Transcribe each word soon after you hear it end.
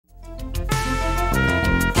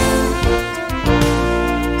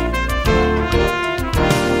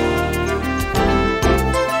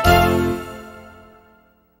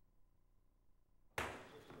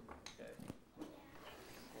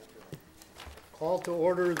Call to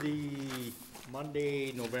order the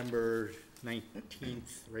Monday, November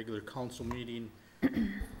 19th regular council meeting.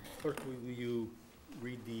 Clerk, will you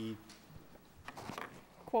read the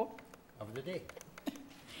quote of the day?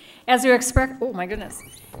 As we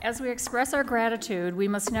express our gratitude, we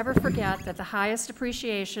must never forget that the highest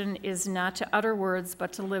appreciation is not to utter words,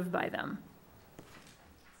 but to live by them.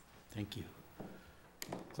 Thank you.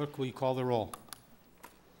 Clerk, will you call the roll?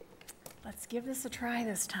 Let's give this a try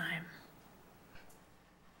this time.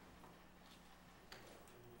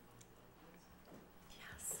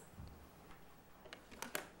 Yes.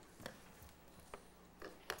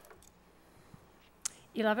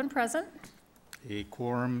 $11 present. A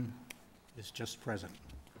quorum is just present.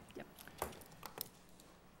 Yep.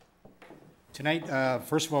 Tonight,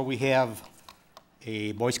 first of all, we have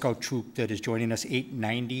a Boy Scout troop that is joining us,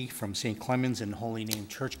 890 from St. Clemens and Holy Name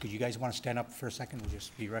Church. Could you guys want to stand up for a second? We'll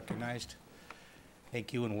just be recognized.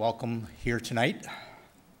 Thank you and welcome here tonight.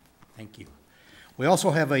 Thank you. We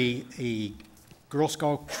also have a Girl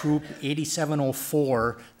Scout troop,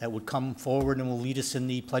 8704, that would come forward and will lead us in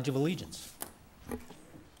the Pledge of Allegiance.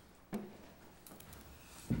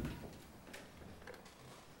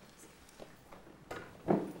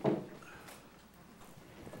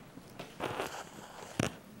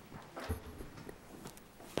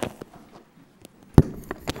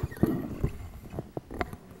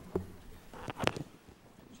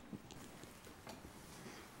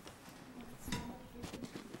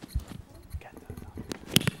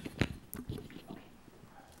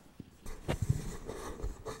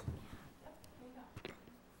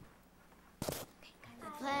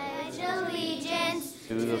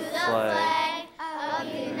 To the flag of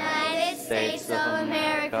the United States of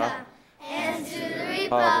America and to the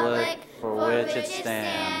republic for which it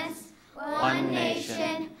stands, one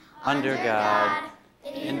nation, under God,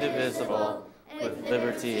 indivisible, with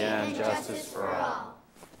liberty and justice for all.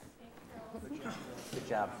 Good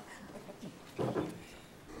job.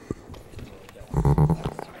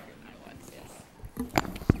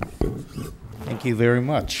 Thank you very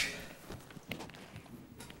much.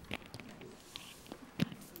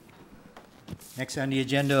 Next on the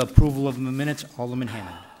agenda, approval of the minutes. Alderman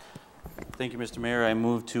Hammond. Thank you, Mr. Mayor. I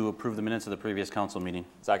move to approve the minutes of the previous council meeting.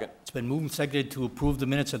 Second. It's been moved and seconded to approve the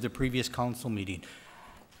minutes of the previous council meeting.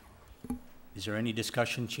 Is there any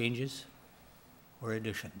discussion, changes, or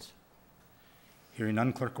additions? Hearing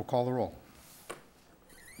none, clerk will call the roll.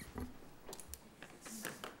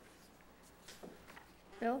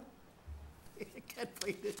 Bill? I can't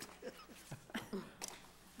find it.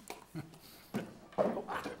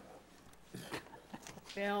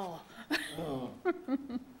 Bill. Oh.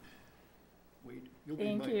 Wait, you'll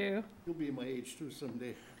Thank you. You'll be my age too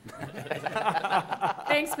someday.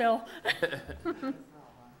 Thanks, Bill.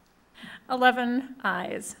 11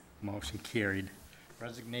 ayes. Motion carried.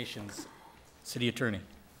 Resignations. City Attorney.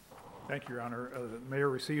 Thank you, Your Honor. The mayor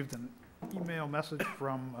received an email message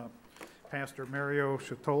from Pastor Mario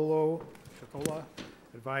Shatola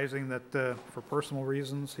advising that for personal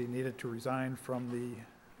reasons he needed to resign from the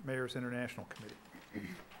Mayor's International Committee.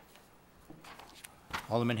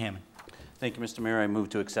 Alderman Hammond. Thank you, Mr. Mayor. I move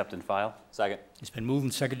to accept and file. Second. It's been moved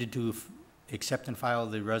and seconded to accept and file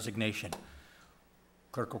the resignation.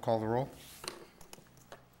 Clerk will call the roll.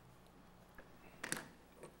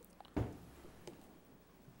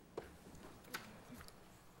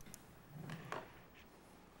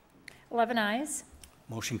 $11 ayes.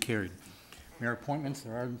 Motion carried. Mayor appointments,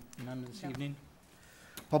 there are none this evening.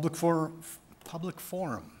 Public forum,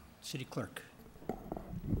 City Clerk.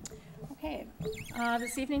 Okay.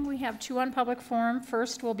 This evening we have two on public forum.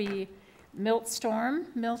 First will be Milt Storm.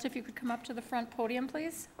 Milt, if you could come up to the front podium,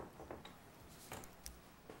 please.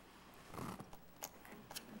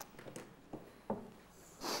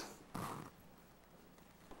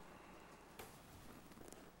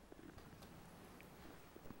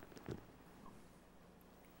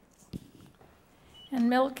 And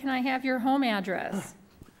Milt, can I have your home address?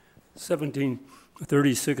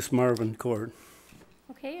 1736 Marvin Court.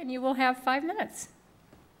 Okay, and you will have 5 minutes.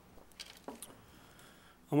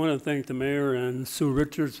 I want to thank the mayor and Sue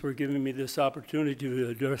Richards for giving me this opportunity to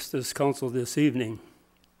address this council this evening.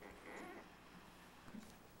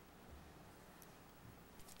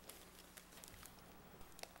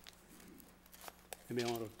 Maybe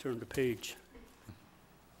I want to turn the page.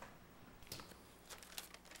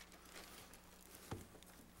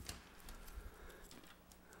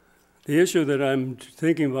 The issue that I'm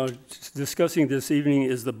thinking about discussing this evening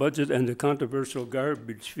is the budget and the controversial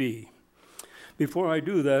garbage fee. Before I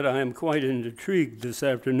do that, I am quite intrigued this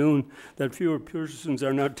afternoon that fewer persons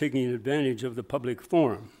are not taking advantage of the public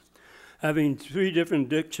forum. Having 3 different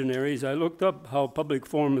dictionaries, I looked up how public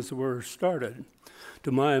forums were started.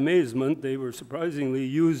 To my amazement, they were surprisingly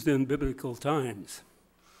used in biblical times.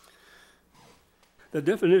 The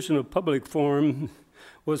definition of public forum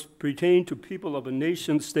was pertained to people of a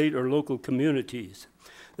nation, state, or local communities.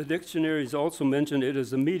 The dictionaries also mention it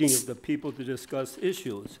as a meeting of the people to discuss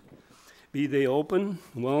issues, be they open,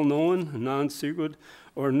 well-known, non-secret,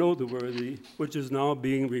 or noteworthy, which is now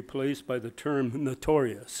being replaced by the term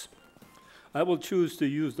notorious. I will choose to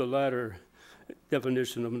use the latter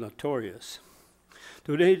definition of notorious.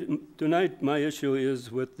 Tonight, my issue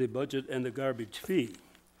is with the budget and the garbage fee.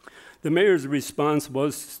 The mayor's response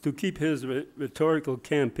was to keep his rhetorical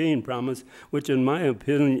campaign promise, which in my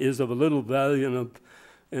opinion is of a little value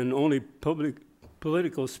and only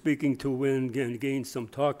political speaking to win and gain some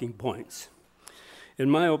talking points. In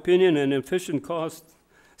my opinion, an efficient cost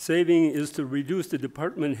saving is to reduce the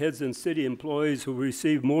department heads and city employees who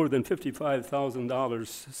receive more than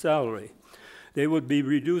 $55,000 salary. They would be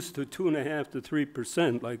reduced to 2.5% to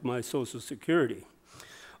 3%, like my Social Security.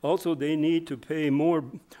 Also, they need to pay more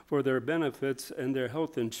for their benefits and their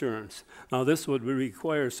health insurance. Now, this would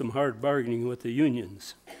require some hard bargaining with the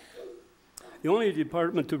unions. The only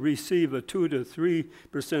department to receive a 2 to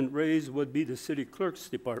 3% raise would be the city clerk's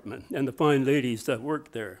department and the fine ladies that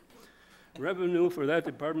work there. Revenue for that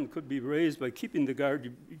department could be raised by keeping the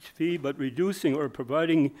garbage fee, but reducing or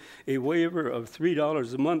providing a waiver of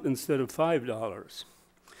 $3 a month instead of $5.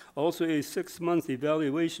 Also, a 6-month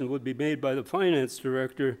evaluation would be made by the finance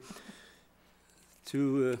director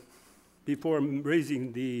before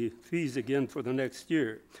raising the fees again for the next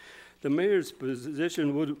year. The mayor's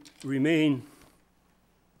position would remain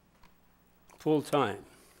full-time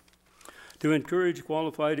to encourage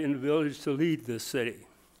qualified individuals to lead this city.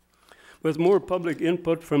 With more public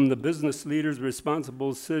input from the business leaders,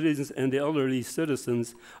 responsible citizens, and the elderly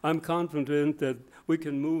citizens, I'm confident that we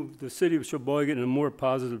can move the city of Sheboygan in a more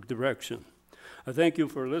positive direction. I thank you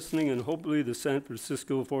for listening, and hopefully the San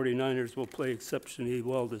Francisco 49ers will play exceptionally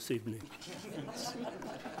well this evening.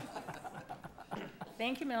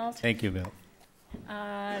 Thank you, Milt. Thank you, Bill.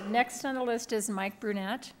 Next on the list is Mike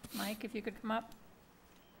Brunette. Mike, if you could come up.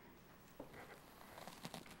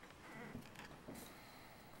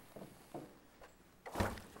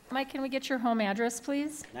 Mike, can we get your home address,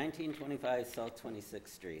 please? 1925 South 26th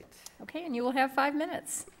Street. Okay, and you will have 5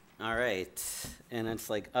 minutes. All right. And it's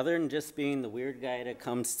like, other than just being the weird guy that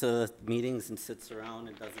comes to meetings and sits around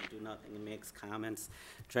and doesn't do nothing and makes comments,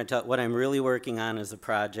 what I'm really working on is a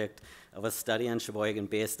project of a study on Sheboygan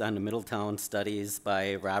based on the Middletown studies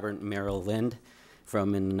by Robert and Merrill Lind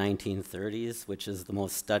from in the 1930s, which is the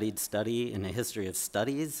most studied study in the history of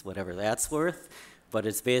studies, whatever that's worth. But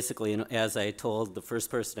it's basically, as I told the first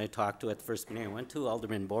person I talked to at the first meeting I went to,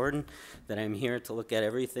 Alderman Borden, that I'm here to look at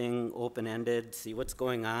everything open-ended, see what's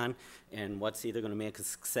going on, and what's either going to make a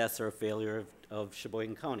success or a failure of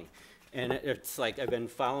Sheboygan County. And it's like I've been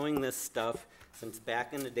following this stuff since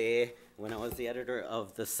back in the day when I was the editor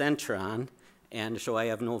of the Centron, and to show I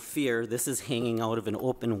have no fear, this is hanging out of an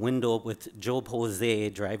open window with Job Jose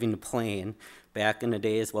driving the plane back in the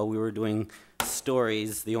days while we were doing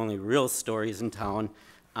stories, the only real stories in town,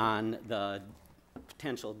 on the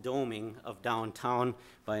potential doming of downtown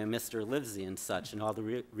by a Mr. Livesey and such, and all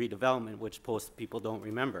the redevelopment, which most people don't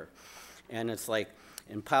remember. And it's like,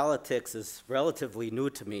 in politics is relatively new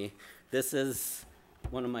to me. This is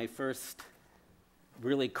one of my first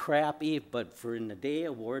really crappy, but for in the day,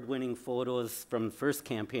 award-winning photos from the first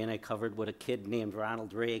campaign I covered with a kid named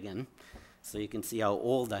Ronald Reagan. So you can see how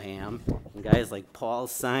old I am. And guys like Paul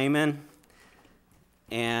Simon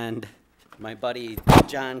and my buddy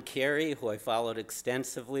John Kerry, who I followed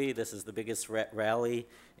extensively. This is the biggest rally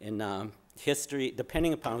in history,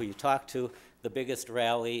 depending upon who you talk to, the biggest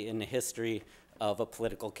rally in the history of a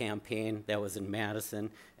political campaign that was in Madison.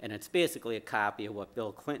 And it's basically a copy of what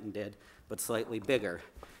Bill Clinton did, but slightly bigger.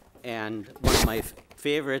 And one of my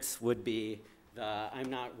favorites would be the I'm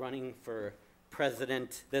not running for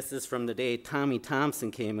president. This is from the day Tommy Thompson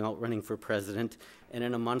came out running for president, and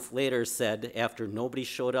then a month later said, after nobody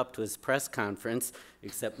showed up to his press conference,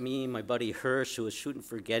 except me, my buddy Hirsch, who was shooting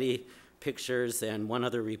for Getty Pictures, and one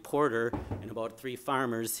other reporter, and about 3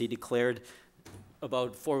 farmers, he declared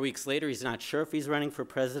about 4 weeks later he's not sure if he's running for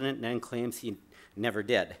president, and then claims he never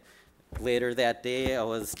did. Later that day, I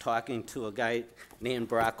was talking to a guy named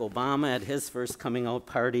Barack Obama at his first coming out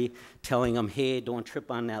party, telling him, hey, don't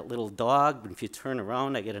trip on that little dog, but if you turn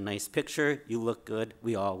around, I get a nice picture, you look good,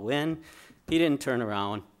 we all win. He didn't turn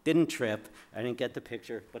around, didn't trip, I didn't get the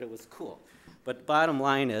picture, but it was cool. But bottom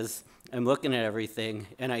line is, I'm looking at everything,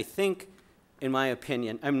 and I think in my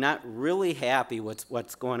opinion, I'm not really happy with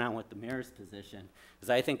what's going on with the mayor's position, because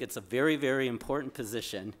I think it's a very, very important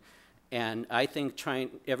position, and I think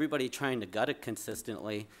everybody trying to gut it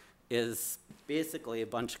consistently is basically a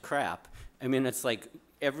bunch of crap. I mean, it's like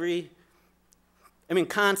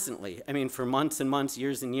constantly, for months and months,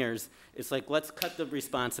 years and years, it's like, let's cut the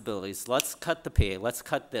responsibilities, let's cut the pay, let's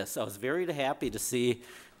cut this. I was very happy to see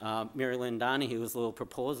Mary Lynn Donahue's little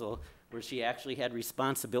proposal where she actually had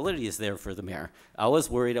responsibilities there for the mayor. I was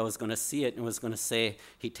worried I was going to see it and was going to say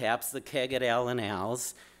he taps the keg at Al and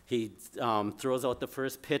Al's, he throws out the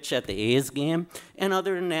first pitch at the A's game, and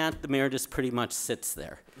other than that, the mayor just pretty much sits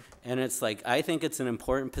there. And it's like, I think it's an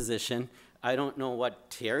important position. I don't know what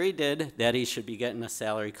Terry did that he should be getting a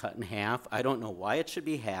salary cut in half. I don't know why it should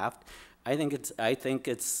be halved. I think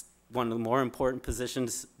it's one of the more important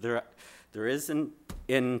positions there is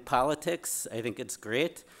in politics. I think it's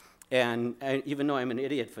great. And even though I'm an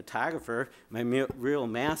idiot photographer, my real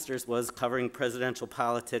master's was covering presidential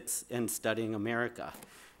politics and studying America.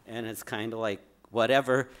 And it's kind of like,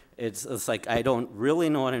 whatever. It's like, I don't really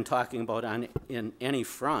know what I'm talking about in any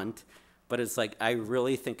front, but it's like, I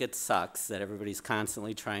really think it sucks that everybody's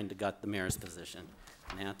constantly trying to gut the mayor's position.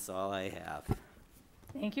 And that's all I have.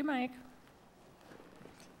 Thank you, Mike.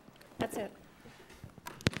 That's it.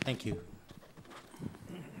 Thank you.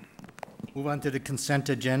 Move on to the consent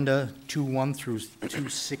agenda, 2-1 through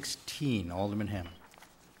 216. Alderman Hammond.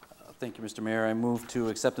 Thank you, Mr. Mayor. I move to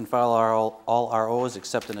accept and file all ROs,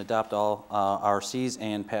 accept and adopt all RCs,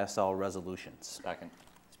 and pass all resolutions. Second.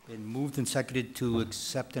 It's been moved and seconded to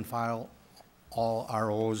accept and file all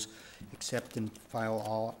ROs, accept and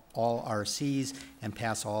file all RCs, and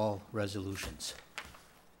pass all resolutions.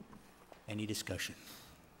 Any discussion?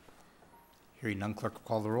 Hearing none, clerk will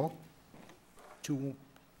call the roll. 2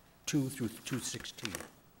 through 216.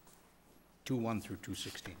 2-1 through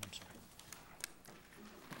 216, I'm sorry.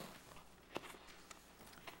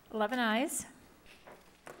 11 ayes.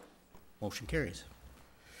 Motion carries.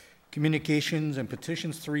 Communications and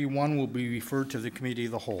petitions, 3-1 will be referred to the committee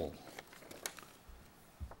of the whole.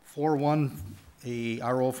 4-1, a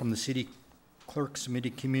RO from the city clerk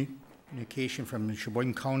submitted communication from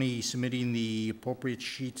Sheboygan County submitting the appropriate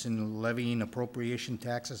sheets and levying appropriation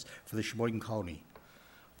taxes for the Sheboygan County.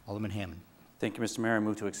 Alderman Hammond. Thank you, Mr. Mayor. I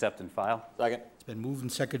move to accept and file. Second. It's been moved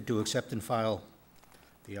and seconded to accept and file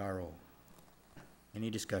the RO. Any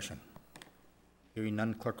discussion? Hearing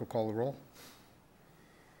none, clerk will call the roll.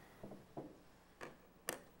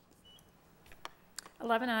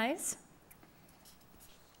 11 ayes.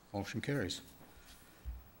 Motion carries.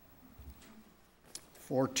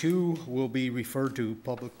 4-2 will be referred to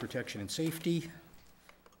public protection and safety.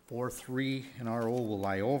 4-3 and RO will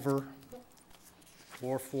lie over.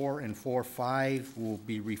 4-4 and 4-5 will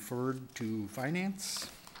be referred to finance.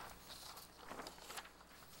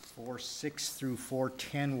 4-6 through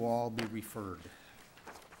 4-10 will all be referred.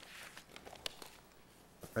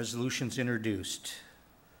 Resolutions introduced.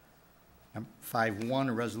 5-1,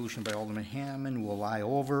 a resolution by Alderman Hammond will lie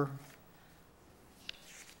over.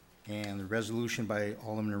 And the resolution by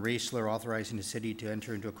Alderman Raisler authorizing the city to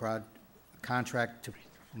enter into a contract to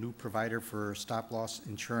new provider for stop-loss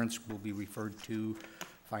insurance will be referred to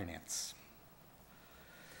finance.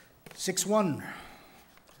 6-1,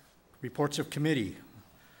 reports of committee.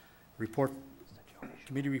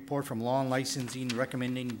 Committee report from Law and Licensing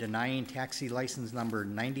recommending denying taxi license number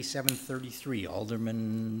 9733.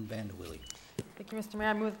 Alderman Vanderwilly. Thank you, Mr. Mayor.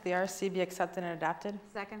 I move that the RC be accepted and adopted.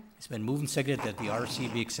 Second. It's been moved and seconded that the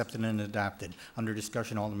RC be accepted and adopted. Under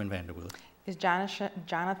discussion, Alderman Vanderwilly. Is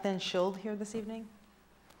Jonathan Schild here this evening?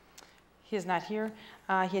 He is not here.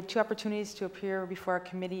 He had 2 opportunities to appear before our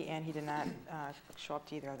committee, and he did not show up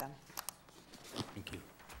to either of them. Thank you.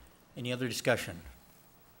 Any other discussion?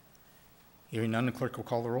 Hearing none, the clerk will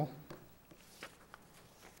call the roll.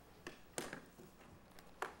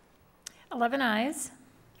 11 ayes.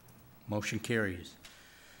 Motion carries.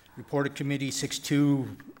 Report of committee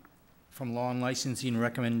 6-2 from Law and Licensing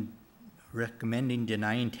recommending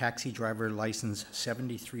denying taxi driver license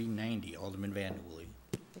 7390. Alderman Vanderwilly.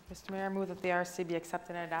 Thank you, Mr. Mayor. I move that the RC be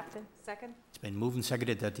accepted and adopted. Second. It's been moved and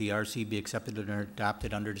seconded that the RC be accepted and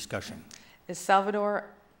adopted. Under discussion. Is Salvador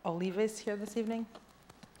Olives here this evening?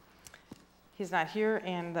 He's not here,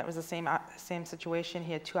 and that was the same situation.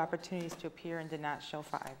 He had 2 opportunities to appear and did not show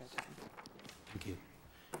for either time. Thank you.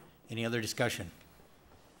 Any other discussion?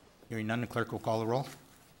 Hearing none, the clerk will call the roll.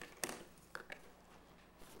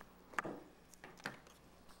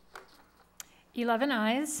 11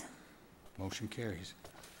 ayes. Motion carries.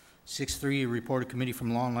 6-3, report of committee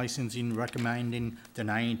from Law and Licensing recommending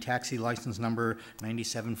denying taxi license number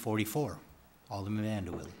 9744. Alderman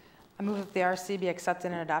Vanderwilly. I move that the RC be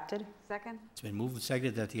accepted and adopted. Second? It's been moved and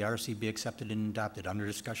seconded that the RC be accepted and adopted. Under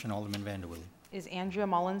discussion, Alderman Vanderwille. Is Andrea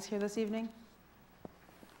Mullins here this evening?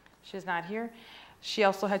 She is not here. She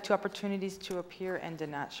also had 2 opportunities to appear and did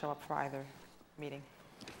not show up for either meeting.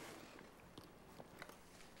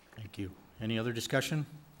 Thank you. Any other discussion?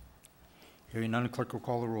 Hearing none, clerk will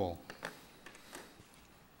call the roll.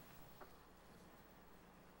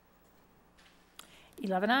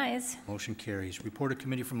 Eleven ayes. Motion carries. Report of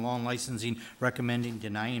Committee from Law and Licensing recommending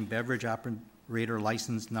denying beverage operator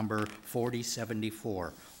license number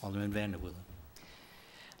 4074. Alderman Vanderwille.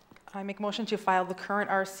 I make a motion to file the current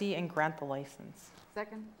RC and grant the license.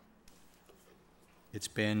 Second? It's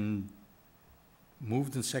been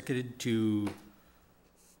moved and seconded to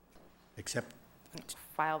accept,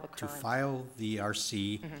 File the to current. file the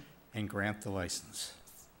RC and grant the license.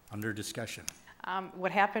 Under discussion.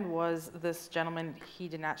 What happened was this gentleman, he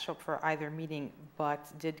did not show up for either meeting,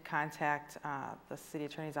 but did contact the city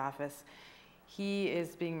attorney's office. He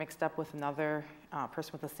is being mixed up with another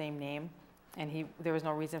person with the same name, and there was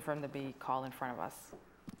no reason for him to be called in front of us.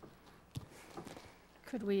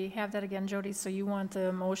 Could we have that again, Jody? So you want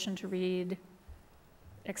the motion to read,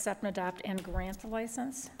 accept and adopt and grant the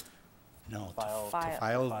license? No. to File,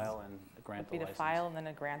 File. file and grant the Be to license. file and then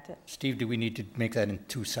to grant it. Steve, do we need to make that in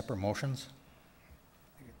 2 separate motions?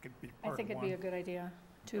 I think it could be I part think of it'd be a one. good idea,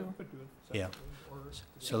 too. Could do it Yeah. separately, or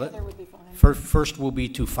So let, Either would be fine. first will be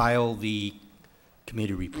to file the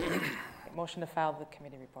committee report. Motion to file the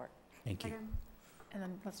committee report. Thank you. Second? And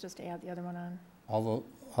then let's just add the other one on. All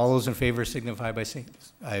those in favor signify by saying,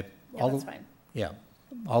 aye. Yeah, that's fine. Yeah.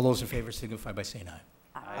 All those in favor signify by saying aye.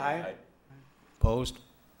 Aye. Opposed?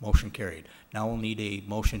 Motion carried. Now we'll need a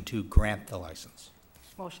motion to grant the license.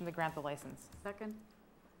 Motion to grant the license. Second?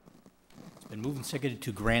 It's been moved and seconded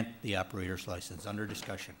to grant the operator's license. Under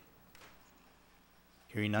discussion.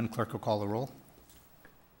 Hearing none, clerk will call the roll.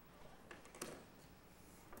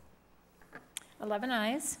 11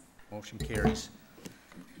 ayes. Motion carries.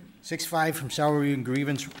 6.5 from Salary and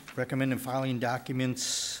Grievance, recommending filing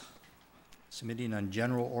documents submitting on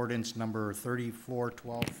General Ordinance Number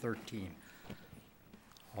 341213.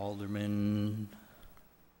 Alderman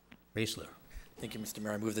Raisler. Thank you, Mr.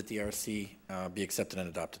 Mayor. I move that the RC be accepted and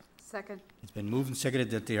adopted. Second? It's been moved and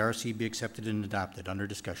seconded that the RC be accepted and adopted. Under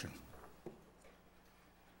discussion.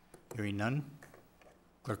 Hearing none,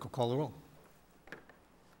 clerk will call the roll.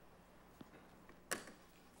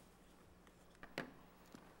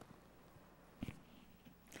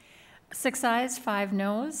 Six ayes, 5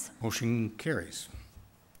 noes. Motion carries.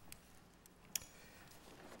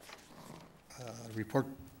 Report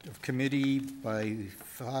of committee by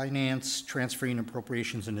Finance, transferring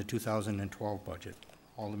appropriations in the 2012 budget.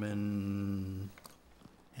 Alderman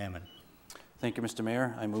Hammond. Thank you, Mr.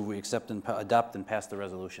 Mayor. I move we accept and adopt and pass the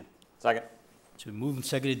resolution. Second. It's been moved and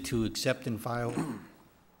seconded to accept and file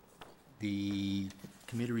the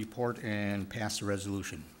committee report and pass the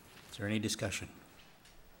resolution. Is there any discussion?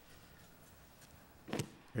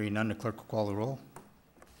 Hearing none, the clerk will call the roll.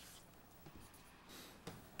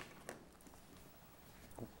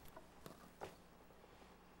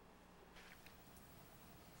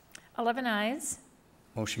 Eleven ayes.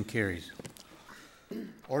 Motion carries.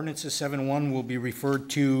 Ordinances 7.1 will be referred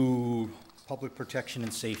to Public Protection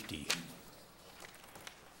and Safety.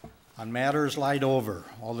 On matters lied over,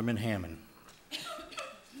 Alderman Hammond.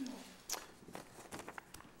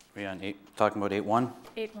 We on talking about 8.1?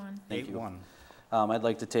 8-1. Thank you. 8.1. I'd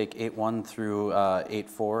like to take 8.1 through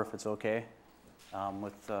 8.4, if it's okay,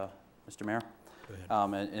 with Mr. Mayor. Go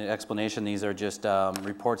ahead. An explanation, these are just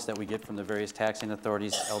reports that we get from the various taxing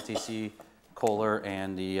authorities, LTC, Kohler,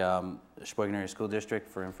 and the Sheboygan Area School District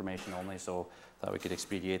for information only, so thought we could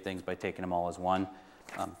expedite things by taking them all as one.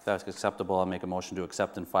 If that's acceptable, I'll make a motion to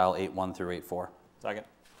accept and file 8.1 through 8.4. Second.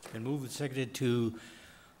 Been moved and seconded to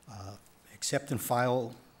accept and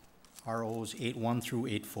file ROs 8.1 through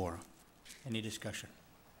 8.4. Any discussion?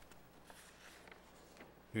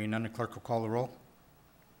 Hearing none, the clerk will call the roll.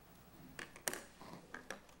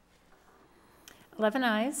 11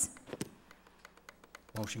 ayes.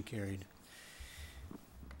 Motion carried.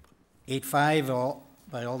 8.5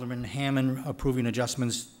 by Alderman Hammond, approving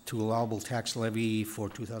adjustments to allowable tax levy for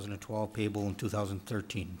 2012 payable in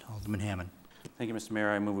 2013. Alderman Hammond. Thank you, Mr. Mayor.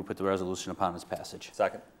 I move we put the resolution upon its passage.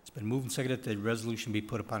 Second. It's been moved and seconded that the resolution be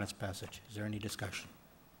put upon its passage. Is there any discussion?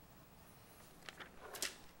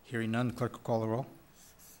 Hearing none, clerk will call the roll.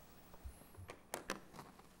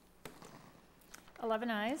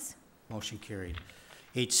 11 ayes. Motion carried.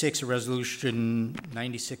 8.6, a resolution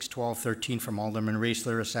 961213 from Alderman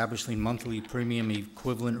Raisler, establishing monthly premium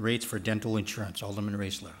equivalent rates for dental insurance. Alderman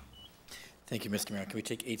Raisler. Thank you, Mr. Mayor. Can we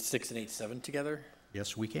take 8.6 and 8.7 together?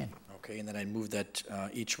 Yes, we can. Okay, and then I move that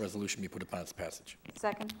each resolution be put upon its passage.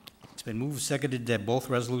 Second. It's been moved and seconded that both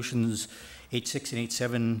resolutions 8.6 and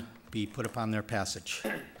 8.7 be put upon their passage.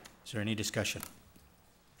 Is there any discussion?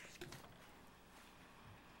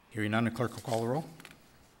 Hearing none, the clerk will call the roll.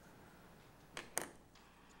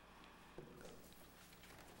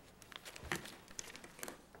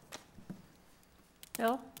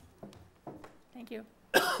 Bill? Thank you.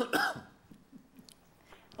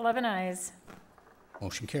 11 ayes.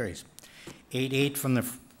 Motion carries. 8.8 from the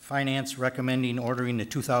Finance recommending ordering the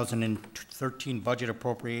 2013 budget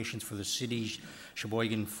appropriations for the city's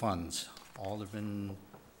Sheboygan funds. Alderman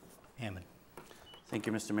Hammond. Thank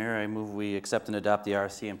you, Mr. Mayor. I move we accept and adopt the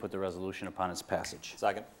RC and put the resolution upon its passage.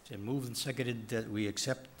 Second. It's been moved and seconded that we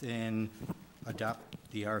accept and adopt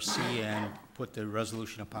the RC and put the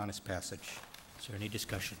resolution upon its passage. Is there any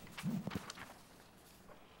discussion?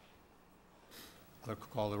 Clerk will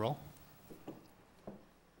call the roll.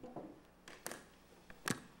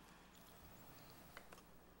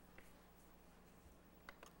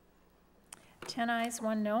 Ten ayes,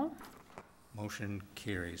 1 no. Motion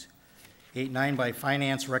carries. 8.9 by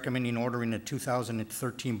Finance recommending ordering the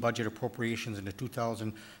 2013 budget appropriations and the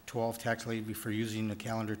 2012 tax levy for using the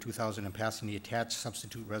calendar 2000 and passing the attached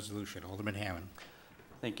substitute resolution. Alderman Hammond.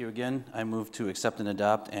 Thank you again. I move to accept and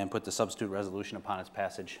adopt and put the substitute resolution upon its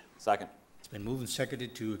passage. Second. It's been moved and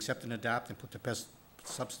seconded to accept and adopt and put the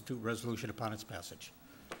substitute resolution upon its passage.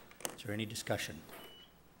 Is there any discussion?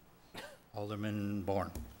 Alderman Bourne.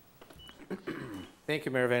 Thank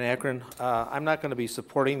you, Mayor Van Akkeren. I'm not going to be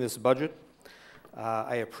supporting this budget.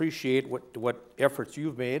 I appreciate what efforts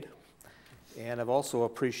you've made, and I've also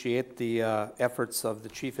appreciate the efforts of the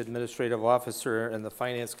Chief Administrative Officer and the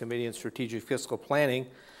Finance Committee and Strategic Fiscal Planning.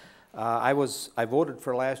 I voted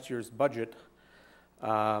for last year's budget,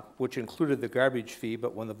 which included the garbage fee,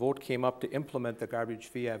 but when the vote came up to implement the garbage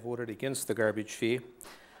fee, I voted against the garbage fee.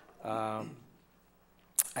 I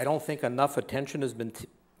don't think enough attention has been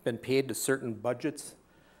paid to certain budgets.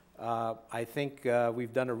 I think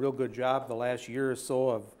we've done a real good job the last year or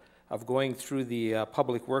so of going through the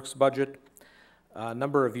Public Works budget. A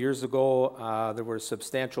number of years ago, there were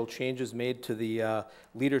substantial changes made to the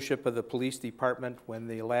leadership of the police department when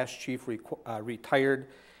the last chief retired,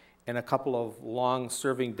 and a couple of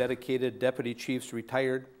long-serving dedicated deputy chiefs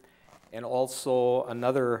retired, and also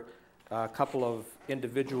another couple of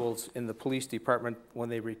individuals in the police department, when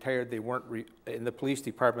they retired, they weren't in the police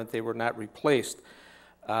department, they were not replaced.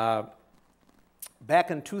 Back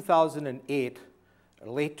in 2008,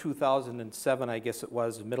 late 2007, I guess it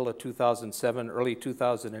was, middle of 2007, early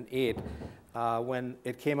 2008, when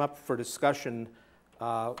it came up for discussion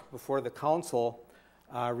before the council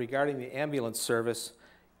regarding the ambulance service,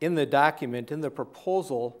 in the document, in the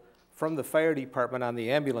proposal from the fire department on the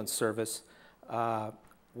ambulance service,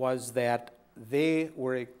 was that they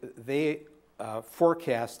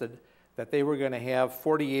forecasted that they were going to have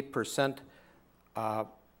 48%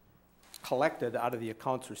 collected out of the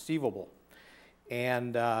accounts receivable.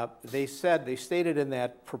 And they stated in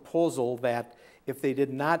that proposal that if they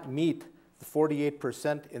did not meet the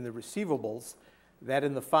 48% in the receivables, that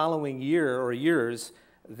in the following year or years,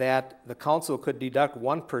 that the council could deduct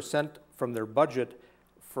 1% from their budget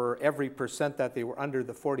for every percent that they were under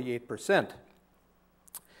the 48%.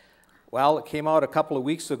 Well, it came out a couple of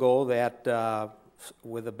weeks ago that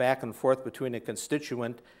with a back and forth between a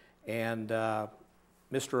constituent and Mr.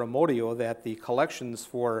 Amodio, that the collections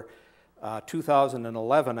for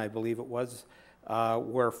 2011, I believe it was,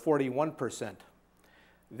 were 41%.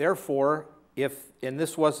 Therefore, and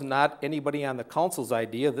this was not anybody on the council's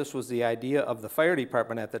idea, this was the idea of the fire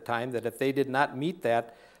department at the time, that if they did not meet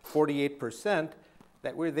that 48%,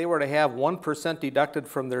 that they were to have 1% deducted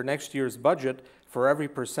from their next year's budget for every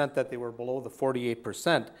percent that they were below the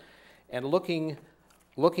 48%. And looking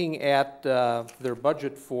at their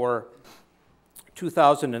budget for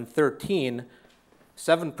 2013,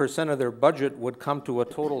 7% of their budget would come to a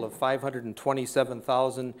total of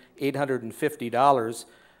 $527,850.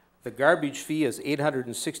 The garbage fee is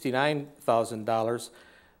 $869,000.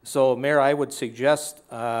 So, Mayor, I would suggest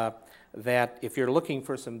that if you're looking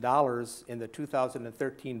for some dollars in the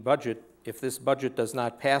 2013 budget, if this budget does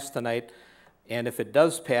not pass tonight, and if it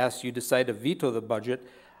does pass, you decide to veto the budget,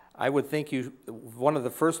 I would think one of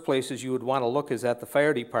the first places you would want to look is at the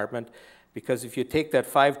fire department, because if you take that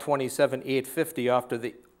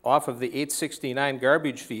 $527,850 off of the $869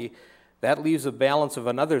 garbage fee, that leaves a balance of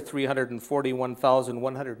another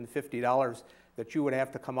 $341,150 that you would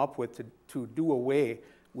have to come up with to do away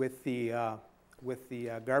with the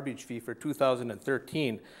garbage fee for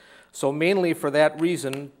 2013. So mainly for that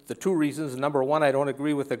reason, the two reasons, number one, I don't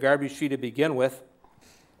agree with the garbage fee to begin with.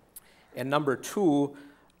 And number two,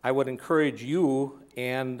 I would encourage you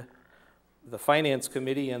and the Finance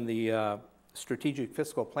Committee and the Strategic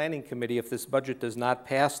Fiscal Planning Committee, if this budget does not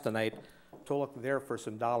pass tonight, to look there for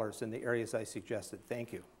some dollars in the areas I suggested.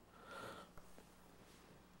 Thank you.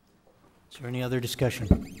 Is there any other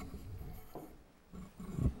discussion?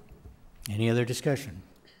 Any other discussion?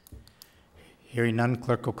 Hearing none,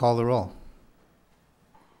 clerk will call the roll.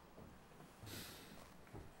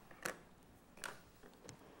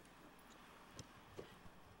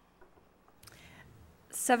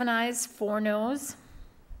 Seven ayes, 4 noes.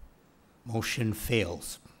 Motion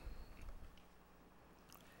fails.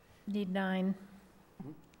 Need 9.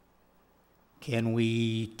 Can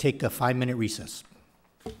we take a 5-minute recess?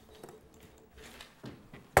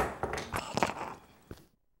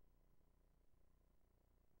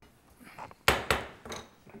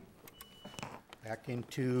 Back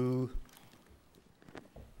into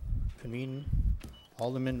convene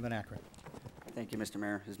Alderman Van Akkeren. Thank you, Mr.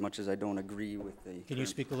 Mayor. As much as I don't agree with the... Can you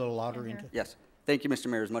speak a little louder into? Yes. Thank you, Mr.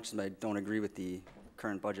 Mayor. As much as I don't agree with the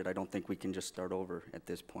current budget, I don't think we can just start over at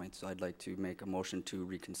this point. So I'd like to make a motion to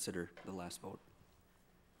reconsider the last vote.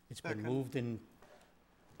 It's been moved and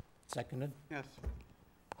seconded Yes.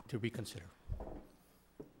 to reconsider.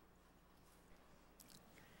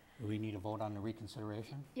 Do we need a vote on the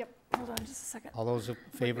reconsideration? Yep, hold on just a second. All those in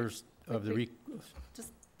favors of the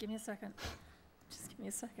Just give me a second. Just give me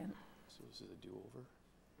a second. So this is a do-over?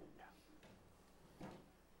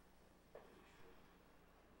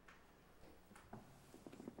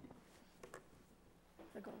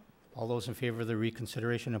 all those in favor of the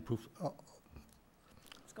reconsideration approve,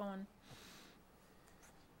 It's going.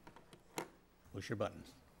 push your buttons.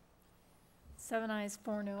 7 ayes,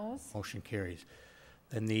 4 noes. Motion carries.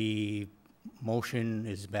 Then the motion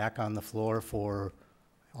is back on the floor for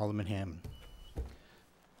Alderman Hammond.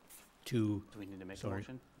 Do we need to make a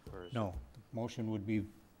motion? Or is- No, the motion would be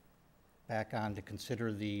back on to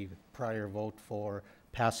consider the prior vote for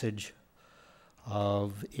passage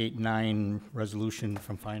of 8-9 resolution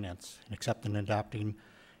from finance, and accepting, adopting,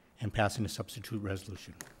 and passing a substitute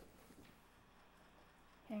resolution.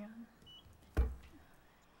 Hang on.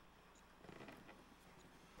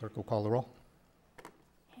 Clerk will call the roll.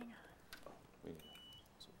 Hang on. Wait,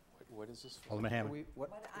 so what is this for? Alderman Hammond.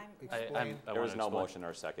 There was no motion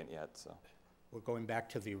or second yet, so. We're going back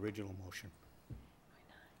to the original motion.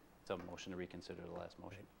 It's a motion to reconsider the last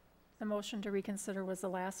motion. The motion to reconsider was the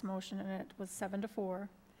last motion, and it was 7-4.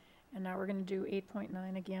 And now we're going to do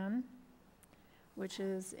 8.9 again, which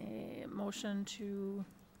is a motion to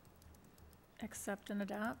accept and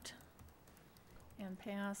adopt and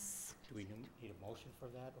pass. Do we need a motion for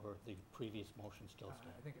that, or the previous motion still I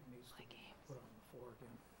stands? think it needs to be put on the floor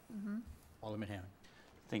again. Alderman Hammond.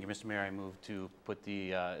 Thank you, Mr. Mayor. I move to put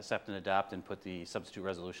the accept and adopt and put the substitute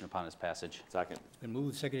resolution upon its passage. Second. It's been moved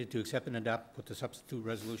and seconded to accept and adopt, put the substitute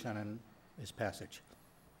resolution on its passage.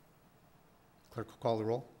 Clerk will call the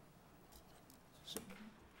roll.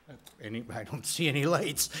 I don't see any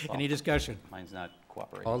lights. Any discussion? Mine's not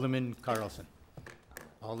cooperating. Alderman Carlson.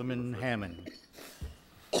 Alderman Hammond.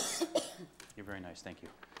 You're very nice, thank you.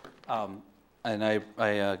 And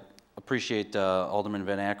I appreciate Alderman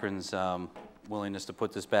Van Akron's willingness to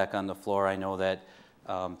put this back on the floor. I know that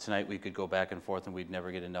tonight we could go back and forth and we'd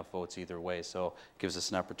never get enough votes either way, so it gives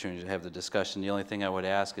us an opportunity to have the discussion. The only thing I would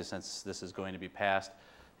ask is, since this is going to be passed,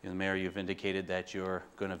 Mayor, you've indicated that you're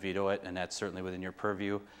going to veto it, and that's certainly within your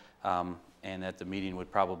purview, and that the meeting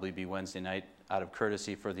would probably be Wednesday night. Out of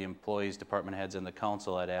courtesy for the employees, department heads, and the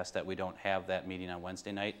council, I'd ask that we don't have that meeting on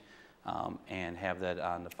Wednesday night and have that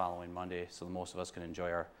on the following Monday, so most of us can enjoy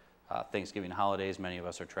our Thanksgiving holidays. Many of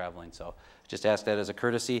us are traveling, so just ask that as a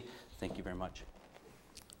courtesy. Thank you very much.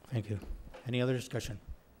 Thank you. Any other discussion?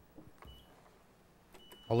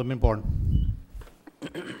 Alderman Bourne.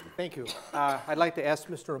 Thank you. I'd like to ask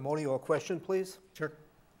Mr. Amonio a question, please. Sure.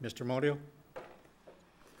 Mr. Modio?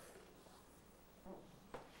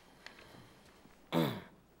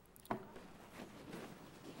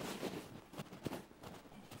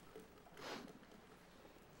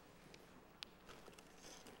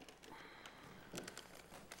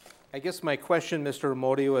 I guess my question, Mr.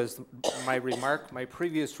 Amodio, is my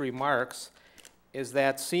previous remarks, is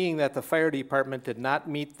that seeing that the fire department did not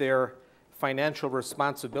meet their financial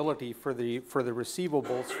responsibility for the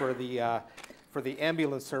receivables for the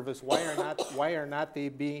ambulance service, why are not they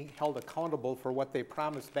being held accountable for what they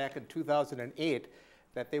promised back in 2008,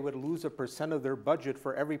 that they would lose 1% of their budget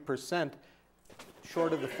for every percent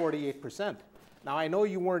short of the 48%? Now, I know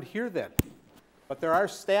you weren't here then, but there are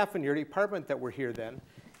staff in your department that were here then,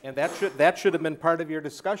 And that should have been part of your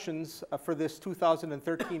discussions for this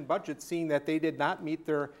 2013 budget, seeing that they did not meet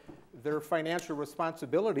their financial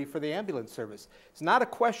responsibility for the ambulance service. It's not a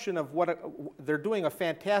question of they're doing a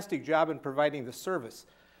fantastic job in providing the service.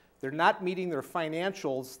 They're not meeting their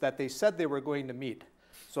financials that they said they were going to meet.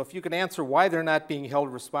 So if you can answer why they're not being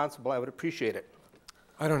held responsible, I would appreciate it.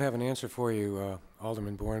 I don't have an answer for you,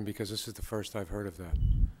 Alderman Bourne, because this is the first I've heard of that.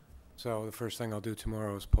 So the first thing I'll do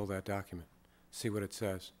tomorrow is pull that document, see what it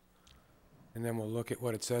says. And then we'll look at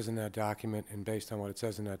what it says in that document, and based on what it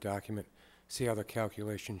says in that document, see how the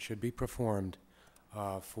calculation should be performed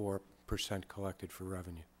for percent collected for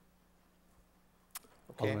revenue.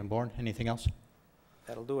 Okay. Alderman Bourne, anything else?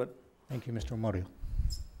 That'll do it. Thank you, Mr. Omodio.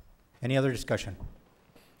 Any other discussion?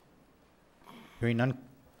 Hearing none,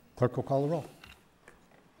 clerk will call the roll.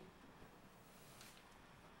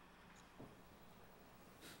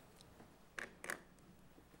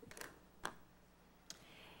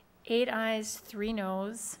 Eight ayes, 3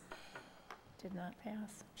 noes. Did not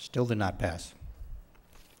pass. Still did not pass.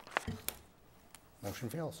 Motion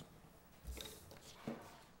fails.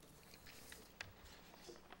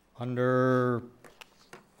 Under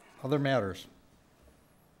other matters,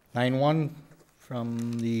 9-1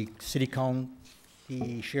 from the City County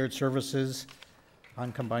Shared Services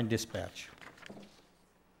on combined dispatch.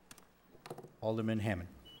 Alderman Hammond.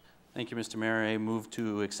 Thank you, Mr. Mayor. I move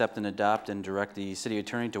to accept and adopt and direct the city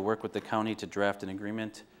attorney to work with the county to draft an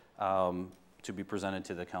agreement to be presented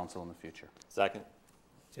to the council in the future. Second.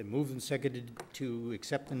 It's been moved and seconded to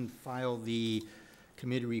accept and file the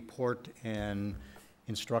committee report and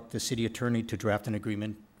instruct the city attorney to draft an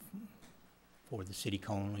agreement for the city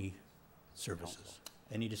county services.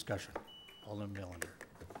 Any discussion? Alderman Melander.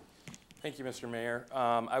 Thank you, Mr. Mayor.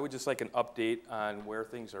 I would just like an update on where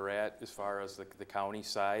things are at as far as the county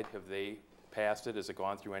side. Have they passed it? Has it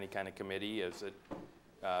gone through any kind of committee? Is it,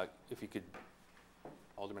 if you could,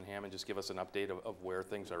 Alderman Hammond, just give us an update of where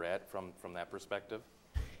things are at from that perspective?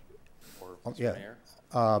 Or Mr. Mayor?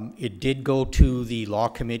 It did go to the law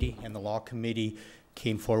committee, and the law committee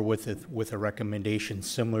came forward with a recommendation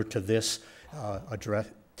similar to this,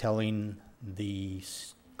 telling the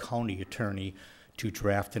county attorney to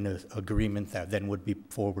draft an agreement that then would be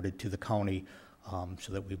forwarded to the county,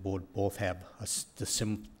 so that we would both have the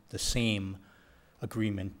same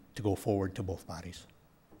agreement to go forward to both bodies.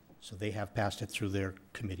 So they have passed it through their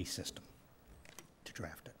committee system to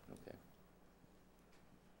draft it. Okay.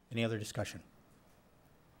 Any other discussion?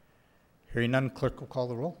 Hearing none, clerk will call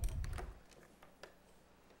the roll.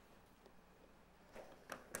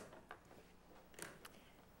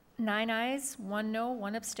 Nine ayes, 1 no,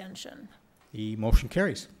 1 abstention. The motion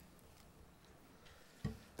carries.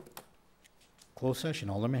 Closed session,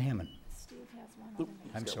 Alderman Hammond. Steve has one.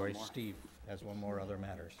 I'm sorry, Steve has one more other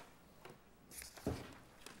matters.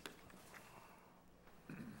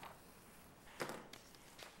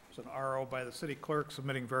 It's an RO by the city clerk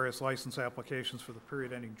submitting various license applications for the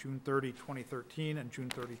period ending June 30, 2013 and June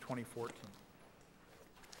 30, 2014.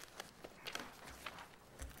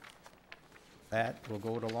 That will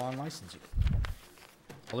go to law and licensing.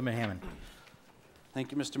 Alderman Hammond.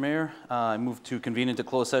 Thank you, Mr. Mayor. I move to convene into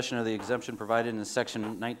closed session of the exemption provided in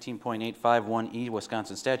section 19.851E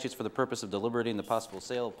Wisconsin statutes for the purpose of deliberating the possible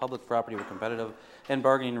sale of public property where competitive and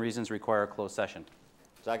bargaining reasons require a closed session.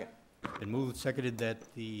 Second. Been moved and seconded that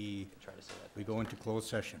we go into closed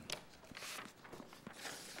session.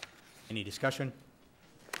 Any discussion?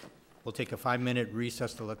 We'll take a 5-minute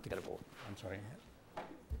recess to let the... I'm sorry.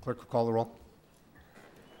 Clerk will call the roll.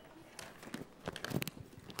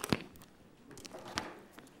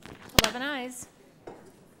 Ayes.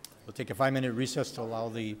 We'll take a 5-minute recess to allow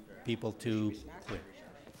the people to clear.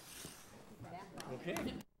 Okay.